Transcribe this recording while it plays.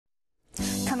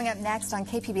Coming up next on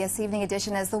KPBS Evening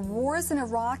Edition, as the wars in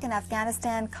Iraq and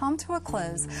Afghanistan come to a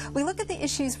close, we look at the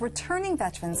issues returning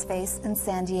veterans face in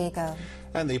San Diego.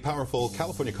 And the powerful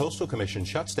California Coastal Commission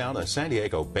shuts down a San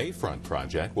Diego Bayfront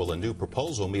project. Will a new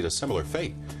proposal meet a similar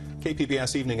fate?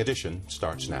 KPBS Evening Edition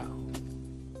starts now.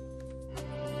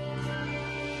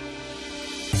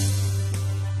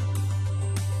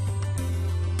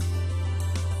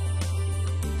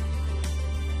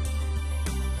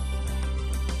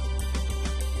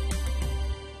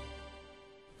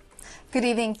 Good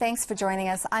evening. Thanks for joining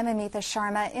us. I'm Amita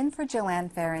Sharma, in for Joanne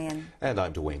Farian. And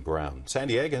I'm Dwayne Brown. San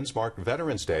Diegans marked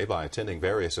Veterans Day by attending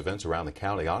various events around the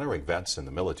county honoring vets in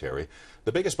the military.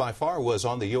 The biggest by far was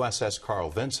on the USS Carl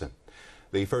Vinson.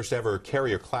 The first ever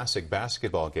Carrier Classic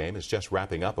basketball game is just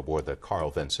wrapping up aboard the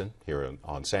Carl Vinson here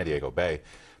on San Diego Bay.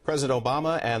 President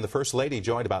Obama and the First Lady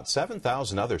joined about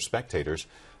 7,000 other spectators,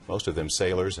 most of them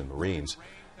sailors and Marines.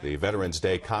 The Veterans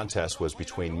Day contest was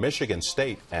between Michigan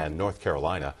State and North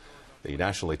Carolina. The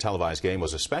nationally televised game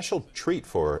was a special treat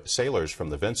for sailors from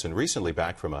the Vinson, recently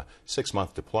back from a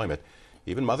 6-month deployment.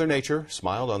 Even Mother Nature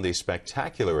smiled on the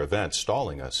spectacular event,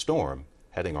 stalling a storm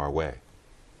heading our way.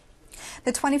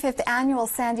 The 25th annual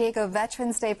San Diego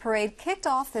Veterans Day Parade kicked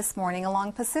off this morning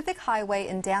along Pacific Highway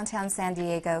in downtown San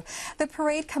Diego. The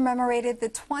parade commemorated the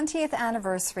 20th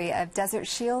anniversary of Desert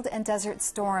Shield and Desert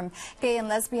Storm. Gay and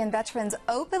lesbian veterans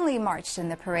openly marched in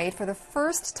the parade for the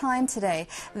first time today,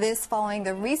 this following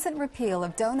the recent repeal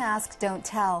of Don't Ask, Don't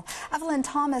Tell. Evelyn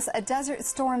Thomas, a Desert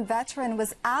Storm veteran,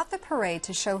 was at the parade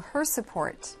to show her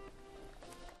support.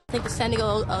 I think the San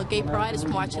Diego Gay Pride is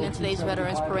marching in today's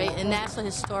Veterans Parade, and that's a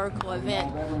historical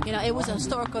event. You know, it was a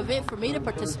historical event for me to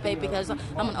participate because I'm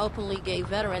an openly gay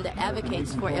veteran that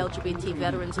advocates for LGBT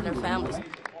veterans and their families.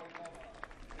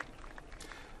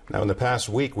 Now, in the past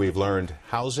week, we've learned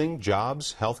housing,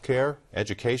 jobs, health care,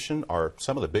 education are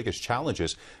some of the biggest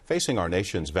challenges facing our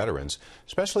nation's veterans,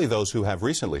 especially those who have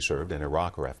recently served in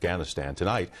Iraq or Afghanistan.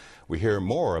 Tonight, we hear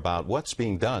more about what's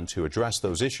being done to address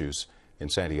those issues in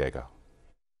San Diego.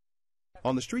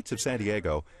 On the streets of San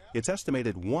Diego, it's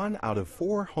estimated 1 out of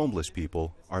 4 homeless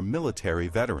people are military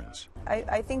veterans.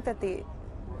 I think that the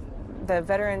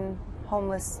veteran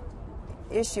homeless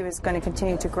issue is going to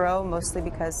continue to grow, mostly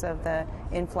because of the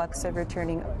influx of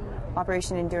returning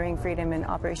Operation Enduring Freedom and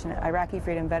Operation Iraqi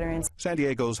Freedom veterans. San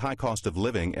Diego's high cost of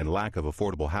living and lack of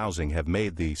affordable housing have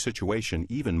made the situation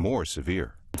even more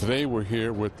severe. Today we're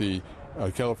here with the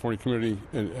California Community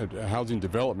and Housing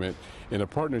Development in a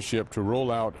partnership to roll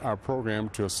out our program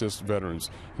to assist veterans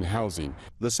in housing.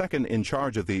 The second in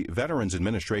charge of the Veterans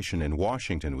Administration in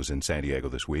Washington was in San Diego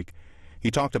this week. He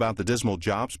talked about the dismal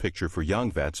jobs picture for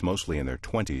young vets, mostly in their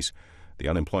 20s. The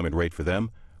unemployment rate for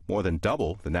them, more than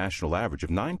double the national average of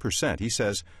 9%. He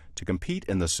says to compete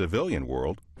in the civilian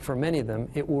world, for many of them,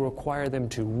 it will require them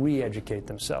to re-educate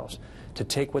themselves, to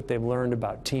take what they've learned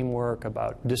about teamwork,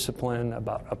 about discipline,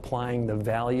 about applying the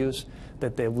values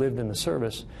that they've lived in the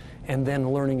service, and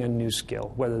then learning a new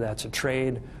skill, whether that's a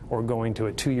trade or going to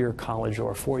a 2-year college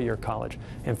or a 4-year college.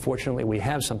 And fortunately, we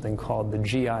have something called the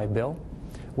GI Bill,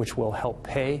 which will help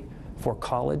pay for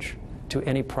college to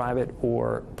any private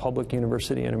or public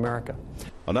university in America.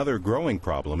 Another growing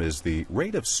problem is the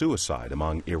rate of suicide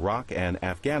among Iraq and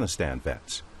Afghanistan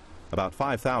vets. About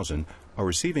 5,000 are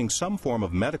receiving some form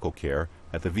of medical care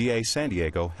at the VA San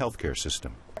Diego healthcare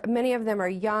system. Many of them are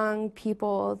young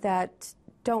people that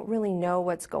don't really know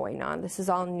what's going on. This is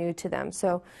all new to them.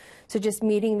 So just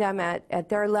meeting them at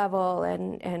their level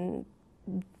and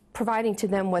providing to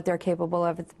them what they're capable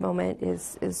of at the moment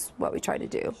is what we try to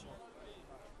do.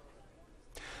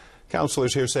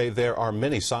 Counselors here say there are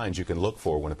many signs you can look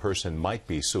for when a person might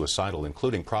be suicidal,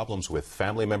 including problems with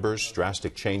family members,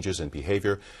 drastic changes in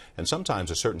behavior, and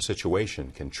sometimes a certain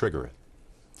situation can trigger it.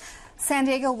 San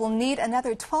Diego will need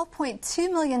another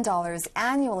 $12.2 million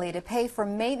annually to pay for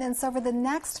maintenance over the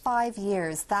next 5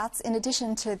 years. That's in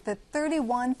addition to the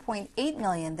 $31.8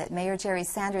 million that Mayor Jerry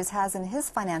Sanders has in his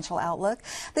financial outlook.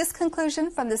 This conclusion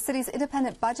from the city's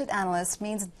independent budget analyst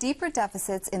means deeper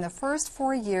deficits in the first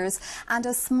 4 years and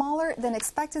a smaller than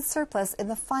expected surplus in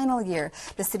the final year.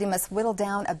 The city must whittle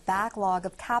down a backlog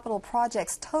of capital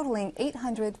projects totaling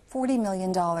 $840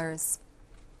 million.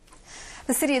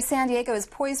 The city of San Diego is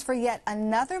poised for yet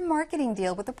another marketing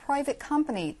deal with a private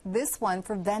company. This one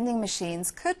for vending machines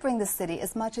could bring the city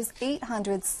as much as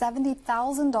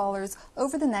 $870,000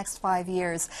 over the next 5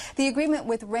 years. The agreement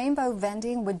with Rainbow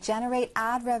Vending would generate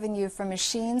ad revenue from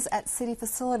machines at city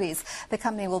facilities. The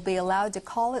company will be allowed to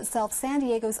call itself San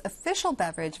Diego's official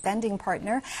beverage vending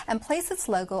partner and place its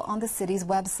logo on the city's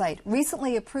website.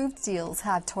 Recently approved deals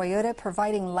have Toyota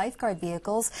providing lifeguard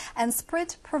vehicles and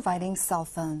Sprint providing cell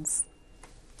phones.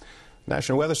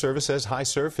 National Weather Service says high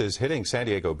surf is hitting San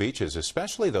Diego beaches,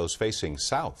 especially those facing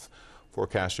south.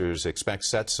 Forecasters expect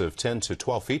sets of 10 to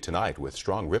 12 feet tonight with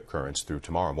strong rip currents through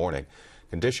tomorrow morning.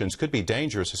 Conditions could be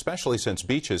dangerous, especially since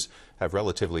beaches have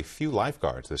relatively few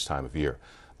lifeguards this time of year.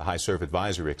 The high surf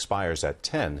advisory expires at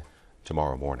 10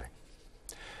 tomorrow morning.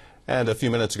 And a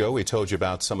few minutes ago, we told you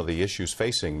about some of the issues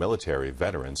facing military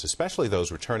veterans, especially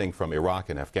those returning from Iraq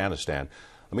and Afghanistan.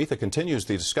 Amitha continues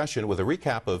the discussion with a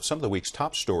recap of some of the week's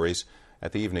top stories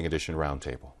at the Evening Edition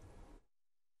Roundtable.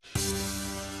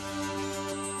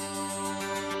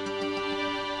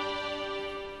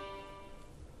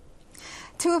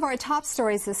 Two of our top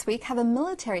stories this week have a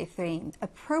military theme,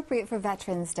 appropriate for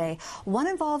Veterans Day. One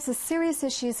involves the serious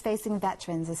issues facing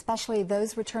veterans, especially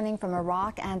those returning from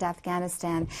Iraq and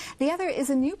Afghanistan. The other is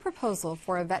a new proposal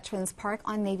for a Veterans Park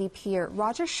on Navy Pier.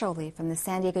 Roger Showley from the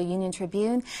San Diego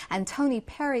Union-Tribune and Tony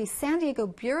Perry, San Diego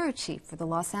Bureau Chief for the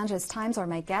Los Angeles Times, are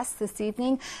my guests this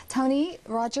evening. Tony,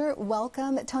 Roger,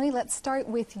 welcome. Tony, let's start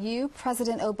with you.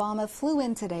 President Obama flew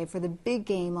in today for the big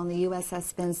game on the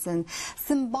USS Vinson.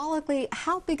 Symbolically,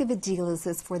 how big of a deal is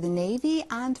this for the Navy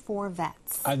and for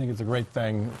vets? I think it's a great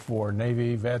thing for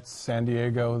Navy, vets, San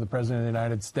Diego, the President of the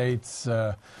United States,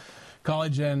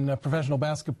 college and professional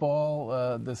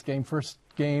basketball. This game, first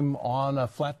game on a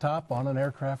flat top, on an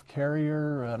aircraft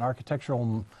carrier, an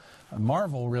architectural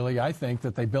marvel, really. I think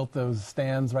that they built those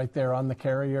stands right there on the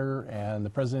carrier, and the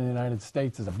President of the United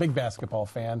States is a big basketball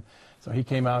fan, so he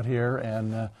came out here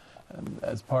and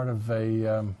as part of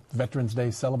a Veterans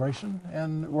Day celebration,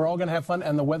 and we're all going to have fun,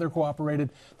 and the weather cooperated.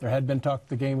 There had been talk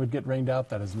the game would get rained out.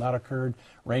 That has not occurred.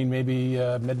 Rain maybe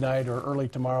midnight or early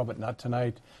tomorrow, but not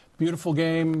tonight. Beautiful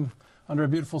game under a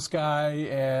beautiful sky,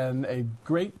 and a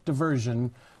great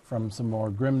diversion from some more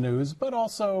grim news, but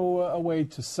also a way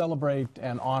to celebrate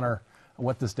and honor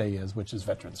what this day is, which is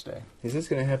Veterans Day. Is this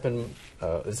going to happen,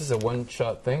 is this a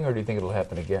one-shot thing, or do you think it'll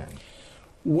happen again?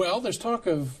 Well, there's talk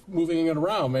of moving it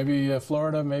around. Maybe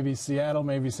Florida, maybe Seattle,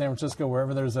 maybe San Francisco,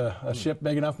 wherever there's a ship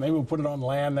big enough. Maybe we'll put it on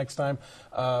land next time.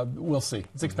 We'll see.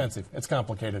 It's expensive. It's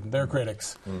complicated. They're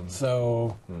critics.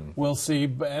 So we'll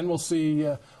see. And we'll see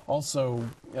also,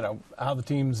 you know, how the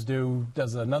teams do.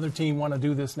 Does another team want to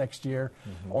do this next year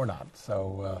or not?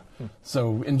 So,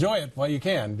 so enjoy it while you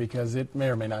can, because it may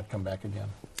or may not come back again.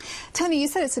 Tony, you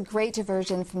said it's a great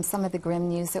diversion from some of the grim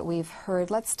news that we've heard.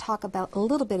 Let's talk about a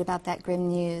little bit about that grim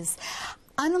news.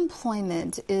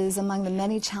 Unemployment is among the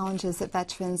many challenges that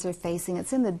veterans are facing.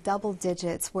 It's in the double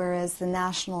digits, whereas the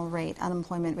national rate,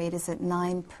 unemployment rate, is at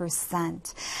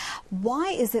 9%.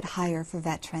 Why is it higher for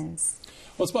veterans?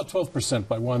 Well, it's about 12%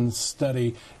 by one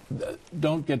study.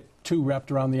 Don't get too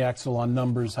wrapped around the axle on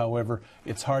numbers, however.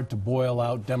 It's hard to boil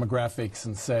out demographics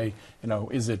and say, you know,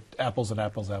 is it apples and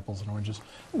apples, apples and oranges?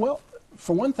 Well,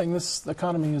 for one thing, this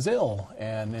economy is ill,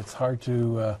 and it's hard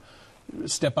to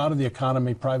step out of the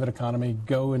economy, private economy,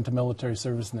 go into military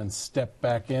service, and then step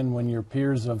back in when your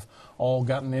peers have all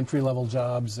gotten entry-level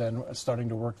jobs and starting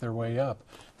to work their way up.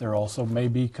 There also may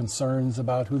be concerns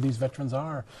about who these veterans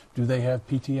are. Do they have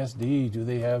PTSD? Do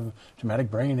they have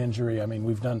traumatic brain injury? I mean,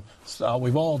 we've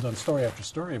all done story after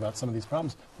story about some of these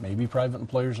problems. Maybe private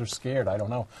employers are scared. I don't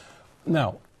know.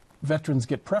 Now, veterans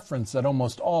get preference at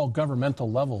almost all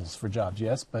governmental levels for jobs,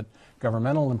 yes, but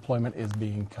governmental employment is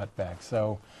being cut back.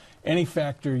 So any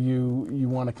factor you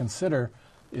want to consider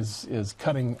is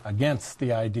cutting against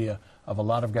the idea of a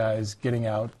lot of guys getting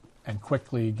out and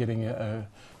quickly getting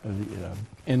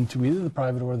into either the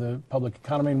private or the public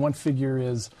economy. And one figure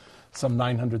is some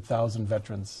 900,000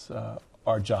 veterans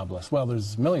are jobless. Well,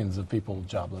 there's millions of people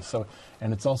jobless. So,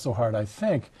 and it's also hard, I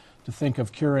think, to think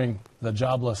of curing the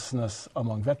joblessness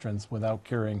among veterans without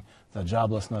curing the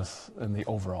joblessness in the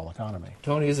overall economy.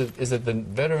 Tony, is it the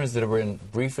veterans that are in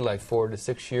briefly like 4 to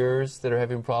 6 years that are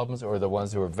having problems, or the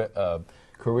ones who are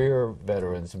career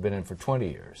veterans who've been in for 20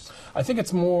 years? I think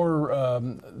it's more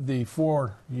the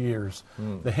 4 years,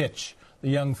 the hitch, the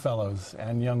young fellows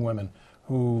and young women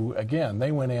who, again,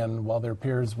 they went in while their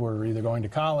peers were either going to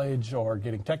college or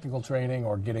getting technical training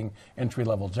or getting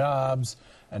entry-level jobs,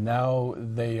 and now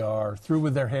they are through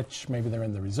with their hitch. Maybe they're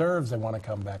in the reserves, they want to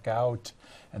come back out,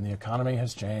 and the economy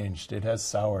has changed. It has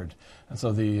soured. And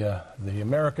so the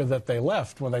America that they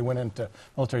left when they went into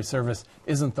military service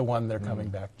isn't the one they're coming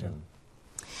back to.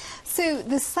 So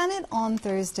the Senate on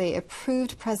Thursday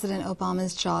approved President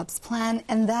Obama's jobs plan,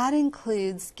 and that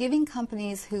includes giving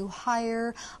companies who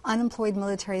hire unemployed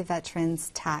military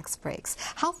veterans tax breaks.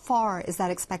 How far is that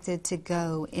expected to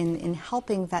go in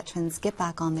helping veterans get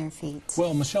back on their feet?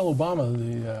 Well, Michelle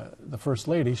Obama, the First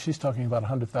Lady, she's talking about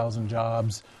 100,000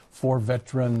 jobs for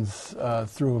veterans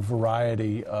through a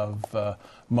variety of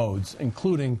modes,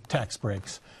 including tax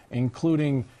breaks,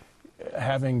 including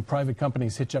having private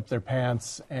companies hitch up their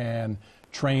pants and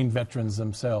train veterans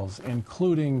themselves,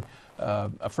 including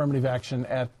affirmative action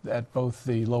at both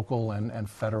the local and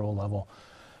federal level.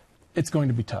 It's going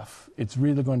to be tough. It's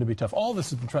really going to be tough. All this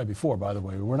has been tried before, by the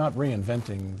way. We're not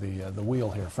reinventing the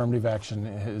wheel here. Affirmative action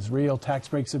is real. Tax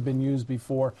breaks have been used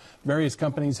before. Various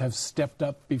companies have stepped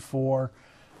up before.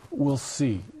 We'll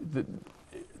see.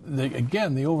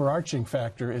 Again, the overarching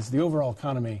factor is the overall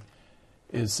economy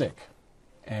is sick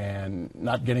and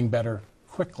not getting better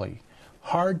quickly.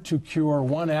 Hard to cure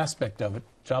one aspect of it,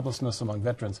 joblessness among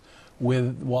veterans,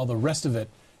 while the rest of it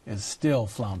is still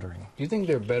floundering. Do you think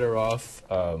they're better off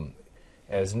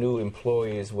as new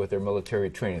employees with their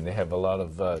military training? They have a lot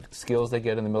of skills they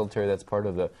get in the military. That's part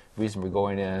of the reason we're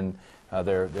going in.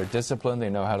 They're disciplined.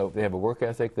 They know how to. They have a work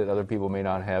ethic that other people may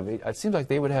not have. It seems like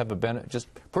they would have just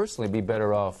personally be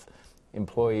better off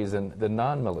employees than the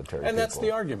non-military And that's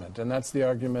the argument. And that's the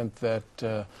argument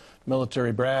that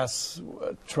military brass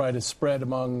try to spread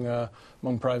among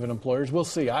private employers. We'll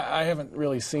see. I haven't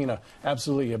really seen a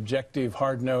absolutely objective,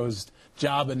 hard-nosed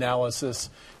job analysis.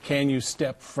 Can you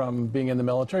step from being in the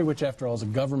military, which after all is a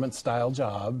government-style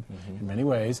job in many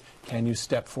ways, can you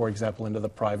step, for example, into the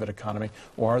private economy?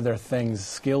 Or are there things,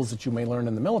 skills that you may learn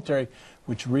in the military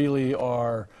which really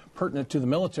are pertinent to the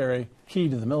military, key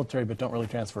to the military, but don't really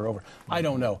transfer over? I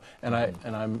don't know, and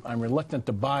I'm reluctant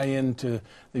to buy into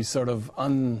these sort of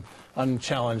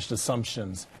unchallenged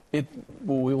assumptions. We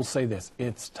will say this: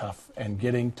 it's tough and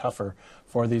getting tougher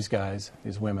for these guys,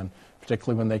 these women,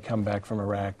 particularly when they come back from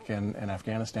Iraq and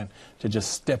Afghanistan, to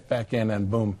just step back in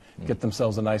and boom, get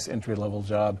themselves a nice entry-level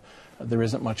job. There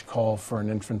isn't much call for an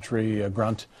infantry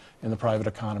grunt in the private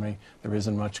economy. There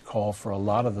isn't much call for a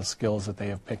lot of the skills that they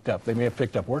have picked up. They may have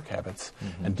picked up work habits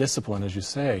and discipline, as you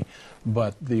say,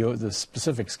 but the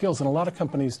specific skills, and a lot of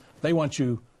companies, they want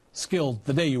you skilled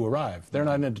the day you arrive. They're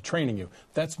not into training you.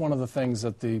 That's one of the things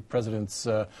that the President's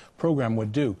program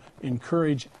would do,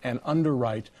 encourage and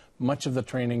underwrite much of the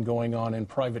training going on in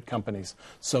private companies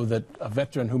so that a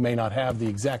veteran who may not have the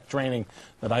exact training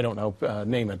that, I don't know,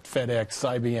 name it, FedEx,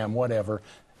 IBM, whatever,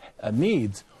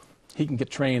 needs, he can get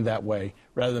trained that way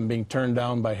rather than being turned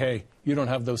down by, hey, you don't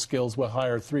have those skills, we'll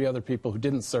hire 3 other people who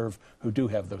didn't serve who do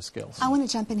have those skills. I want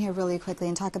to jump in here really quickly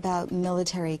and talk about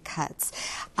military cuts.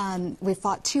 We've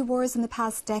fought 2 wars in the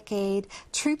past decade.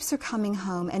 Troops are coming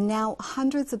home, and now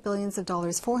hundreds of billions of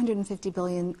dollars, $450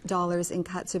 billion in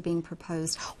cuts are being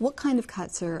proposed. What kind of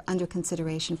cuts are under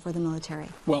consideration for the military?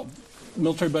 Well,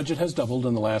 military budget has doubled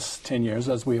in the last 10 years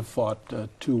as we have fought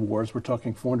 2 wars. We're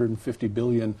talking $450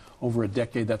 billion over a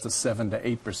decade. That's a 7 to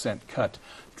 8% cut.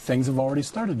 Things have already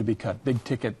started to be cut. Big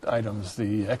ticket items,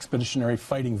 the expeditionary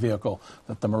fighting vehicle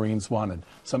that the Marines wanted,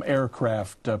 some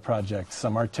aircraft projects,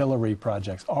 some artillery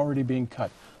projects already being cut.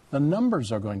 The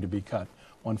numbers are going to be cut.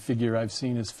 One figure I've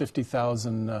seen is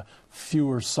 50,000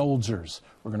 fewer soldiers.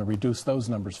 We're going to reduce those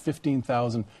numbers.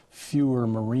 15,000 fewer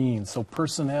Marines. So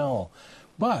personnel.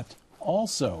 But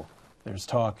also, there's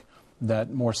talk that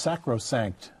more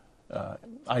sacrosanct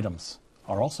items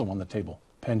are also on the table.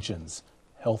 Pensions,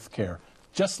 health care,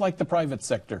 just like the private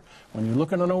sector. When you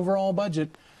look at an overall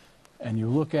budget and you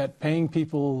look at paying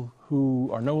people who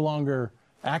are no longer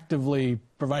actively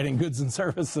providing goods and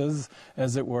services,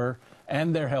 as it were,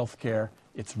 and their health care,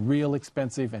 it's real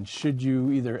expensive. And should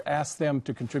you either ask them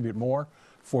to contribute more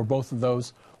for both of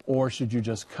those, or should you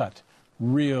just cut?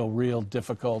 Real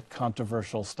difficult,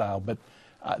 controversial style. But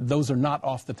those are not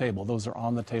off the table. Those are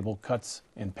on the table, cuts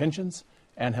in pensions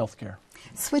and health care.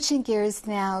 Switching gears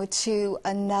now to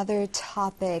another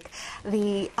topic,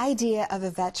 the idea of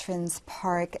a Veterans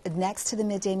Park next to the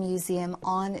Midday Museum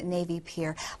on Navy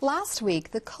Pier. Last week,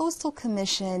 the Coastal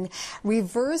Commission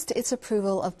reversed its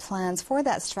approval of plans for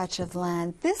that stretch of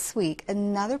land. This week,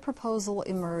 another proposal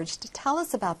emerged. Tell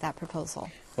us about that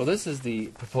proposal. Well, this is the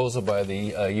proposal by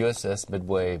the USS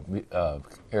Midway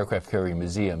Aircraft Carrier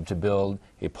Museum to build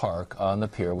a park on the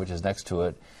pier, which is next to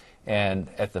it. And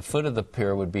at the foot of the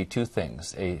pier would be 2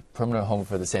 things: a permanent home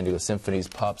for the San Diego Symphony's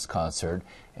Pops concert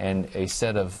and a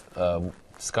set of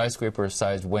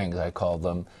skyscraper-sized wings, I call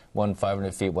them, one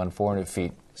 500 feet, one 400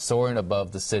 feet, soaring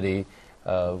above the city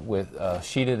with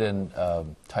sheeted in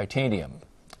titanium.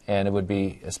 And it would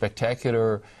be a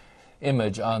spectacular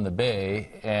image on the bay,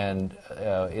 and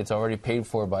it's already paid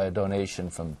for by a donation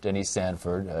from Denise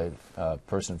Sanford, a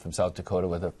person from South Dakota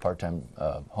with a part-time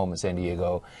home in San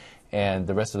Diego, and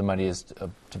the rest of the money is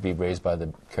to be raised by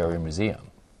the Carrier Museum.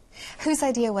 Whose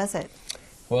idea was it?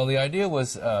 Well, the idea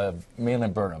was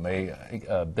Mahlon Burnham,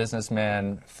 a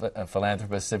businessman,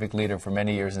 philanthropist, civic leader for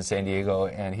many years in San Diego,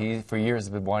 and he, for years, has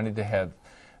been wanting to have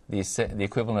the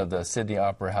equivalent of the Sydney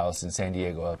Opera House in San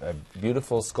Diego, a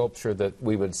beautiful sculpture that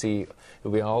we would see. It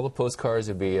would be in all the postcards,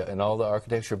 it would be in all the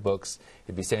architecture books.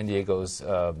 It would be San Diego's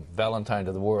Valentine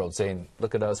to the world, saying,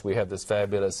 look at us, we have this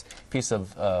fabulous piece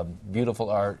of beautiful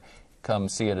art. Come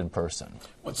see it in person.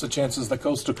 What's the chances the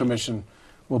Coastal Commission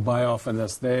will buy off on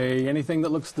this? Anything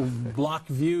that looks to block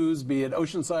views, be it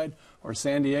Oceanside or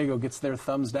San Diego, gets their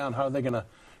thumbs down. How are they going to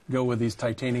go with these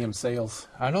titanium sails?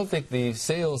 I don't think the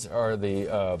sails are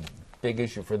the big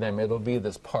issue for them. It'll be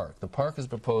this park. The park is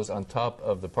proposed on top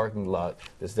of the parking lot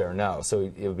that's there now,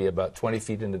 so it'll be about 20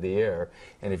 feet into the air,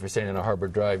 and if you're standing on Harbor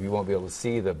Drive, you won't be able to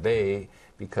see the bay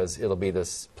because it'll be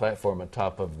this platform on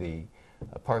top of the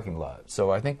parking lot.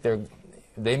 So I think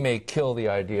they may kill the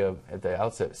idea at the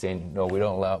outset, saying, no, we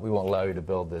won't allow you to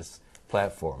build this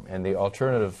platform. And the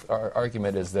alternative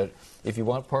argument is that if you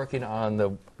want parking on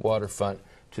the waterfront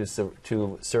to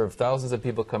serve thousands of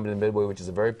people coming to the Midway, which is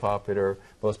a very popular,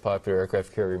 most popular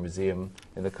aircraft carrier museum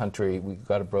in the country, we've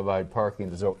got to provide parking.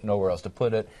 There's nowhere else to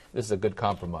put it. This is a good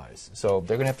compromise. So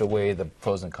they're going to have to weigh the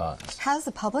pros and cons. How's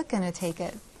the public going to take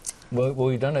it? Well,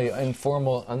 we've done an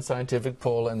informal, unscientific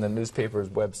poll on the newspaper's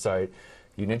website,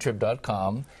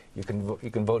 uniontrip.com. You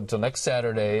can vote until next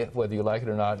Saturday, whether you like it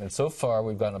or not. And so far,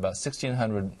 we've gotten about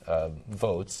 1,600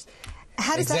 votes.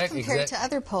 How does that compare to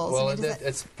other polls? Well,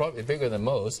 it's probably bigger than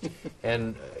most.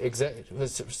 And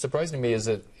what's surprising to me is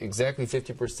that exactly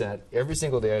 50%, every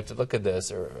single day I have to look at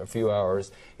this, or a few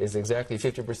hours, is exactly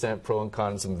 50% pro and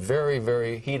con. Some very,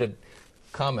 very heated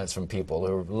comments from people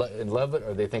who love it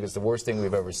or they think it's the worst thing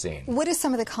we've ever seen. What are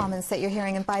some of the comments that you're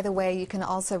hearing? And by the way, you can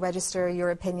also register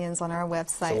your opinions on our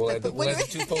website. So we'll have the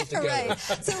two polls together. Right.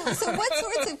 So what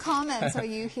sorts of comments are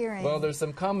you hearing? Well, there's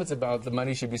some comments about the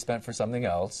money should be spent for something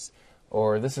else,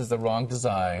 or this is the wrong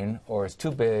design, or it's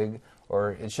too big,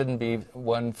 or it shouldn't be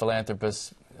one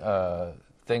philanthropist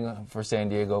thing for San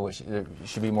Diego, which there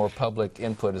should be more public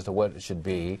input as to what it should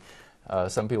be.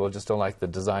 Some people just don't like the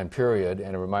design period,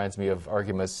 and it reminds me of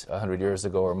arguments 100 years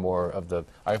ago or more of the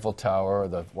Eiffel Tower or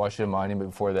the Washington Monument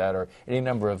before that, or any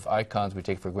number of icons we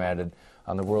take for granted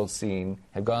on the world scene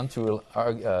have gone through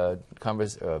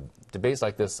debates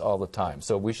like this all the time.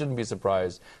 So we shouldn't be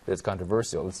surprised that it's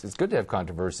controversial. It's good to have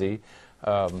controversy.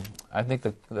 I think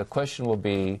the question will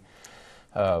be,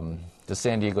 does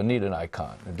San Diego need an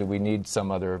icon? Or do we need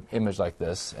some other image like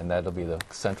this? And that'll be the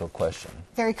central question.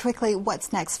 Very quickly,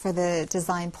 what's next for the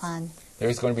design plan?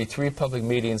 There's going to be 3 public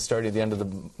meetings starting at the end of the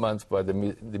month by the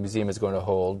museum is going to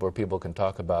hold where people can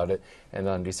talk about it. And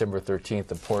on December 13th,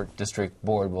 the Port District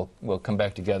Board will come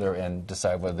back together and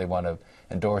decide whether they want to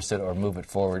endorse it or move it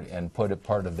forward and put it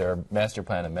part of their master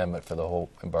plan amendment for the whole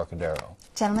Embarcadero.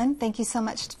 Gentlemen, thank you so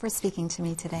much for speaking to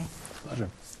me today. Pleasure.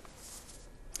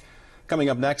 Coming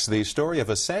up next, the story of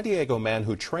a San Diego man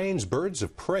who trains birds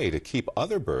of prey to keep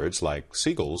other birds like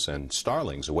seagulls and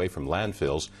starlings away from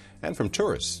landfills and from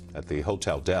tourists at the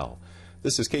Hotel Del.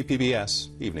 This is KPBS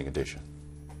Evening Edition.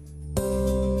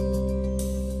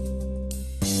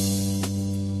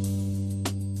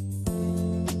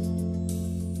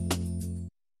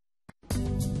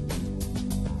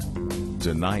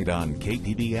 Tonight on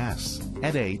KPBS.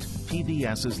 At 8,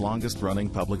 PBS's longest-running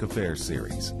public affairs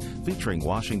series, featuring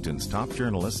Washington's top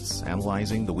journalists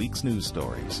analyzing the week's news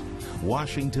stories.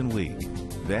 Washington Week.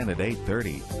 Then at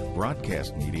 8:30,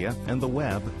 broadcast media and the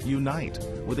web unite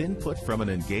with input from an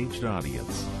engaged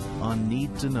audience on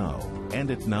Need to Know.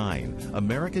 And at 9,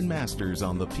 American Masters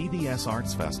on the PBS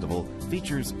Arts Festival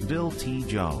features Bill T.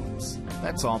 Jones.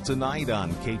 That's all tonight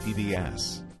on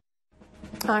KPBS.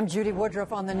 I'm Judy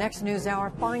Woodruff on the next News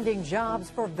Hour, finding jobs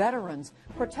for veterans,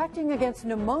 protecting against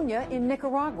pneumonia in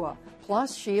Nicaragua,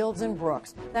 plus Shields and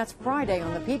Brooks. That's Friday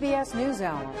on the PBS News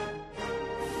Hour.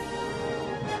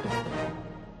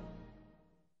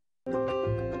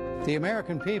 The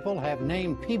American people have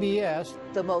named PBS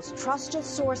the most trusted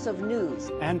source of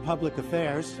news and public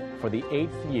affairs for the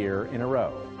 8th year in a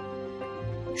row.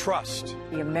 Trust.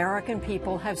 The American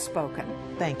people have spoken.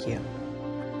 Thank you.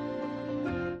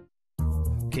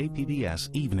 KPBS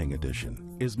Evening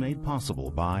Edition is made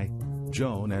possible by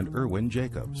Joan and Irwin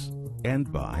Jacobs and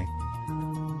by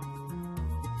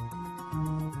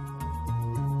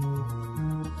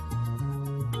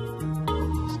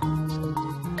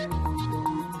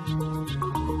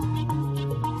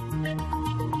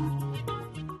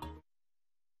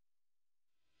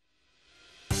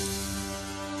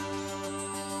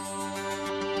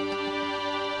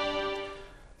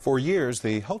For years,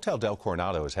 the Hotel del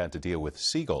Coronado has had to deal with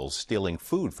seagulls stealing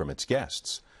food from its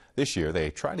guests. This year, they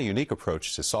tried a unique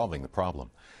approach to solving the problem.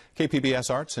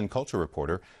 KPBS Arts and Culture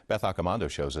reporter Beth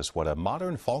Accomando shows us what a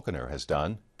modern falconer has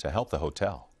done to help the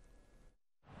hotel.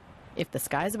 If the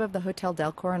skies above the Hotel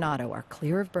del Coronado are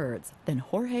clear of birds, then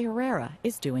Jorge Herrera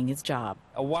is doing his job.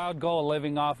 A wild gull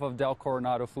living off of Del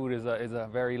Coronado food is a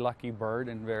very lucky bird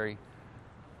and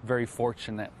very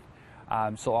fortunate.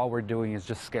 So all we're doing is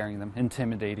just scaring them,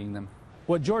 intimidating them.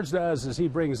 What George does is he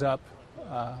brings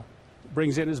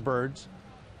in his birds,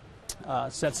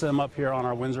 sets them up here on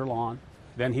our Windsor lawn.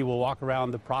 Then he will walk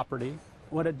around the property.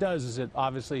 What it does is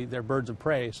obviously they're birds of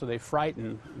prey, so they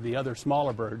frighten the other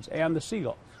smaller birds and the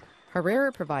seagulls.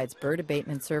 Herrera provides bird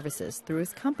abatement services through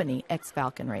his company,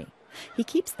 Falconry. He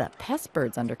keeps the pest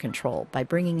birds under control by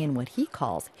bringing in what he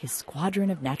calls his squadron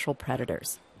of natural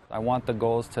predators. I want the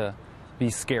gulls to be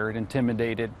scared,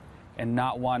 intimidated, and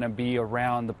not want to be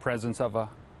around the presence of a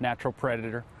natural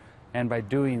predator. And by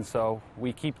doing so,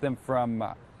 we keep them from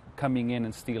coming in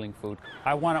and stealing food.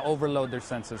 I want to overload their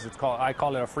senses. I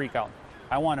call it a freak out.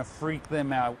 I want to freak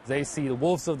them out. They see the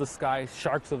wolves of the sky,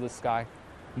 sharks of the sky.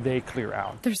 They clear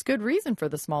out. There's good reason for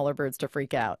the smaller birds to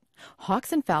freak out.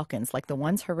 Hawks and falcons, like the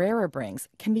ones Herrera brings,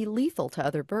 can be lethal to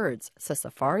other birds, says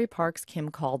Safari Park's Kim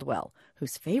Caldwell,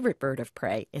 whose favorite bird of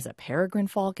prey is a peregrine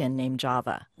falcon named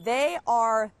Java. They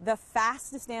are the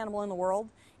fastest animal in the world.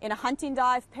 In a hunting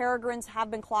dive, peregrines have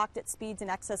been clocked at speeds in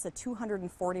excess of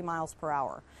 240 miles per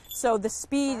hour. So the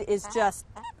speed is just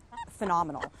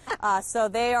phenomenal. So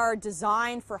they are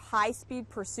designed for high-speed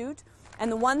pursuit.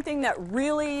 And the one thing that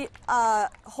really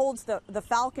holds the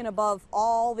falcon above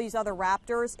all these other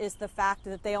raptors is the fact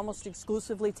that they almost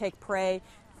exclusively take prey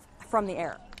from the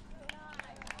air.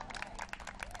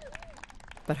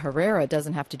 But Herrera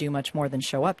doesn't have to do much more than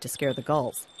show up to scare the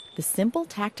gulls. The simple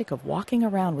tactic of walking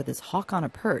around with his hawk on a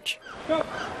perch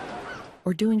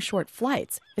or doing short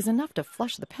flights is enough to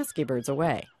flush the pesky birds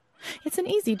away. It's an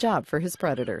easy job for his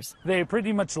predators. They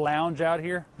pretty much lounge out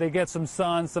here. They get some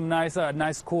sun, some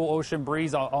nice cool ocean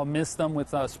breeze. I'll mist them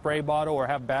with a spray bottle or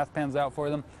have bath pans out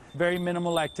for them. Very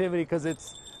minimal activity because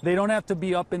they don't have to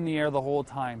be up in the air the whole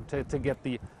time to get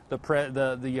the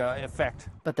effect.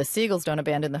 But the seagulls don't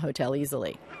abandon the hotel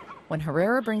easily. When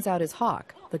Herrera brings out his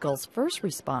hawk, the gulls first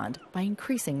respond by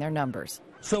increasing their numbers.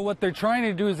 So what they're trying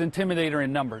to do is intimidate her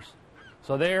in numbers.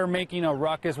 So they're making a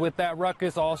ruckus. With that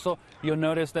ruckus also, you'll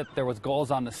notice that there was gulls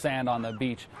on the sand on the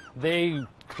beach. They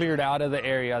cleared out of the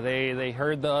area. They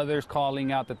heard the others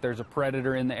calling out that there's a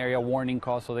predator in the area, warning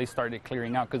call, so they started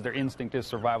clearing out because their instinct is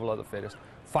survival of the fittest.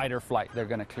 Fight or flight, they're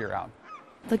going to clear out.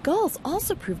 The gulls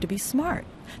also proved to be smart.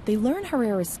 They learn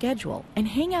Herrera's schedule and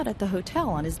hang out at the hotel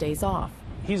on his days off.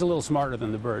 He's a little smarter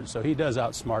than the birds, so he does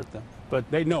outsmart them. But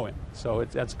they know him, so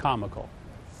that's comical.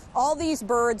 All these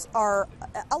birds are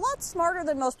a lot smarter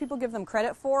than most people give them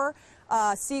credit for.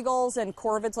 Seagulls and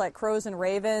corvids like crows and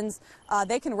ravens,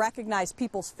 they can recognize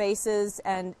people's faces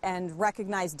and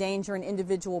recognize danger in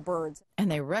individual birds. And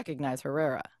they recognize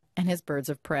Herrera and his birds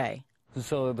of prey.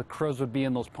 So the crows would be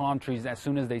in those palm trees. As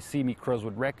soon as they see me, crows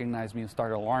would recognize me and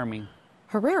start alarming.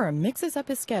 Herrera mixes up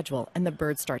his schedule and the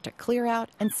birds start to clear out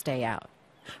and stay out.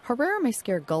 Herrera may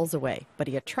scare gulls away, but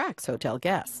he attracts hotel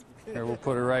guests. Here, we'll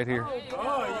put it right here.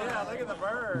 Oh, yeah, look at the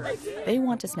bird. They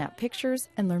want to snap pictures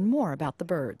and learn more about the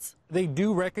birds. They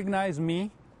do recognize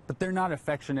me, but they're not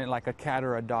affectionate like a cat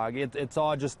or a dog. It's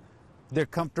all just, they're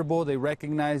comfortable, they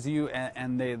recognize you,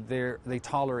 and they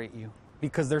tolerate you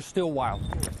because they're still wild.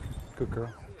 Good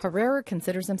girl. Herrera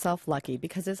considers himself lucky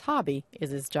because his hobby is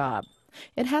his job.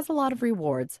 It has a lot of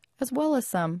rewards, as well as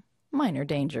some minor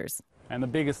dangers. And the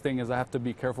biggest thing is I have to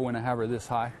be careful when I have her this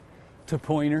high to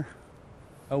point her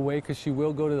away because she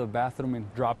will go to the bathroom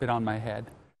and drop it on my head.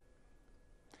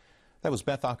 That was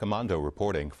Beth Accomando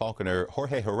reporting. Falconer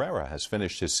Jorge Herrera has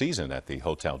finished his season at the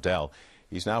Hotel Del.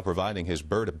 He's now providing his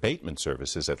bird abatement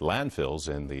services at landfills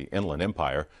in the Inland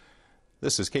Empire.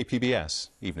 This is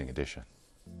KPBS Evening Edition.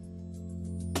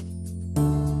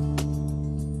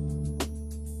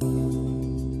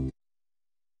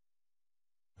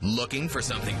 Looking for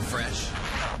something fresh?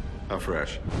 How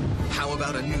fresh? How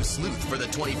about a new sleuth for the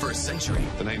 21st century?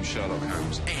 The name's Sherlock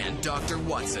Holmes. And Dr.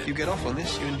 Watson. You get off on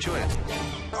this, you enjoy it.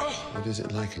 What is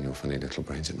it like in your funny little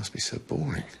brains? It must be so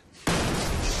boring.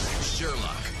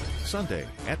 Sherlock. Sunday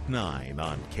at 9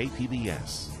 on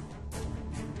KPBS.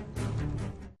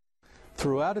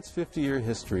 Throughout its 50-year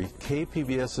history,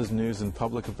 KPBS's news and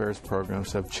public affairs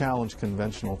programs have challenged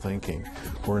conventional thinking.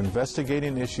 We're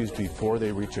investigating issues before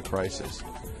they reach a crisis.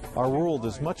 Our world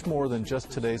is much more than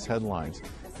just today's headlines,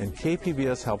 and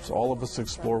KPBS helps all of us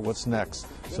explore what's next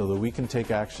so that we can take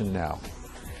action now.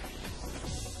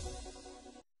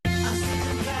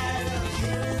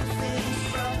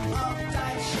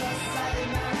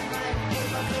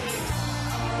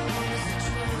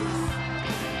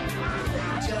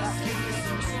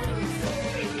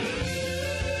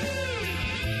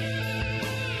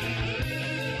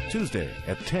 Tuesday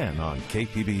at 10 on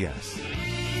KPBS.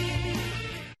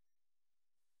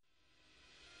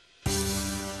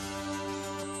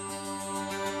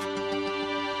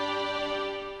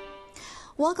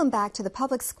 Welcome back to the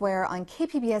Public Square on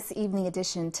KPBS Evening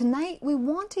Edition. Tonight, we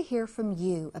want to hear from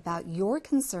you about your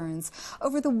concerns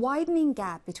over the widening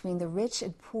gap between the rich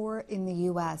and poor in the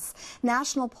U.S.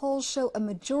 National polls show a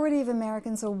majority of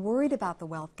Americans are worried about the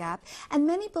wealth gap, and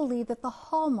many believe that the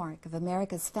hallmark of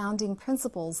America's founding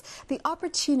principles, the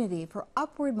opportunity for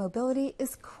upward mobility,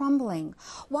 is crumbling.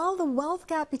 While the wealth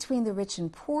gap between the rich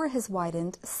and poor has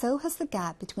widened, so has the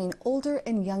gap between older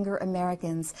and younger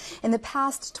Americans. In the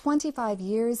past 25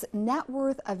 years, net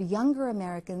worth of younger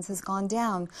Americans has gone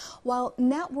down, while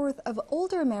net worth of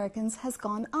older Americans has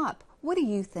gone up. What do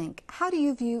you think? How do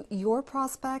you view your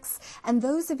prospects and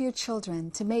those of your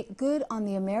children to make good on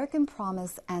the American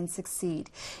promise and succeed?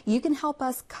 You can help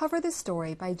us cover the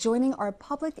story by joining our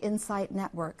Public Insight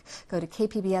Network. Go to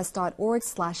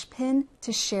kpbs.org/pin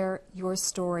to share your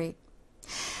story.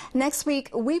 Next week,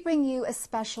 we bring you a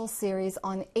special series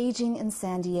on aging in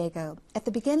San Diego. At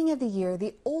the beginning of the year,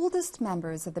 the oldest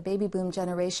members of the baby boom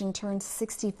generation turned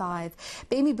 65.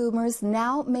 Baby boomers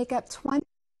now make up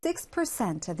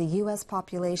 26% of the U.S.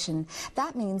 population.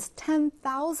 That means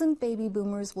 10,000 baby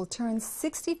boomers will turn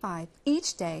 65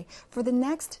 each day for the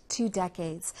next 2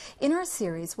 decades. In our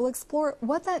series, we'll explore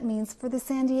what that means for the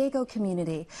San Diego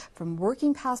community, from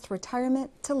working past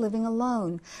retirement to living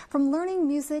alone, from learning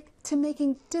music to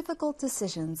making difficult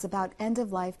decisions about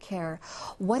end-of-life care.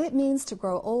 What it means to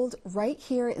grow old right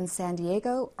here in San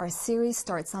Diego. Our series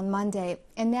starts on Monday.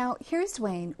 And now, here's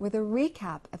Dwayne with a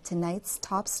recap of tonight's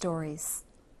top stories.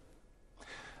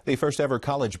 The first ever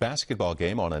college basketball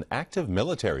game on an active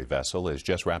military vessel is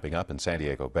just wrapping up in San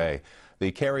Diego Bay.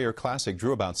 The Carrier Classic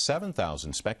drew about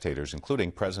 7,000 spectators,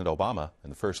 including President Obama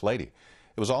and the First Lady.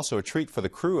 It was also a treat for the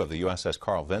crew of the USS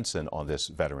Carl Vinson on this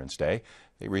Veterans Day.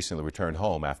 They recently returned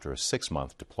home after a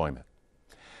 6-month deployment.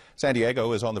 San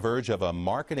Diego is on the verge of a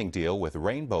marketing deal with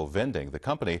Rainbow Vending. The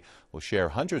company will share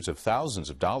hundreds of thousands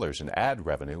of dollars in ad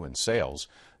revenue and sales.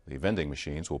 The vending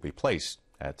machines will be placed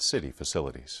at city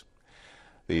facilities.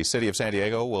 The city of San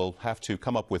Diego will have to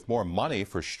come up with more money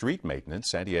for street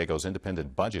maintenance. San Diego's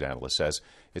independent budget analyst says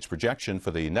its projection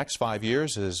for the next 5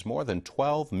 years is more than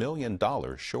 $12 million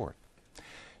short.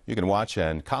 You can watch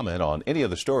and comment on any of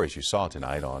the stories you saw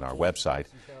tonight on our website,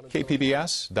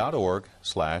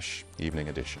 kpbs.org/evening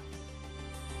edition.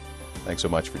 Thanks so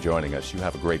much for joining us. You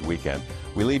have a great weekend.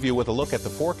 We leave you with a look at the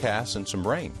forecast and some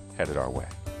rain headed our way.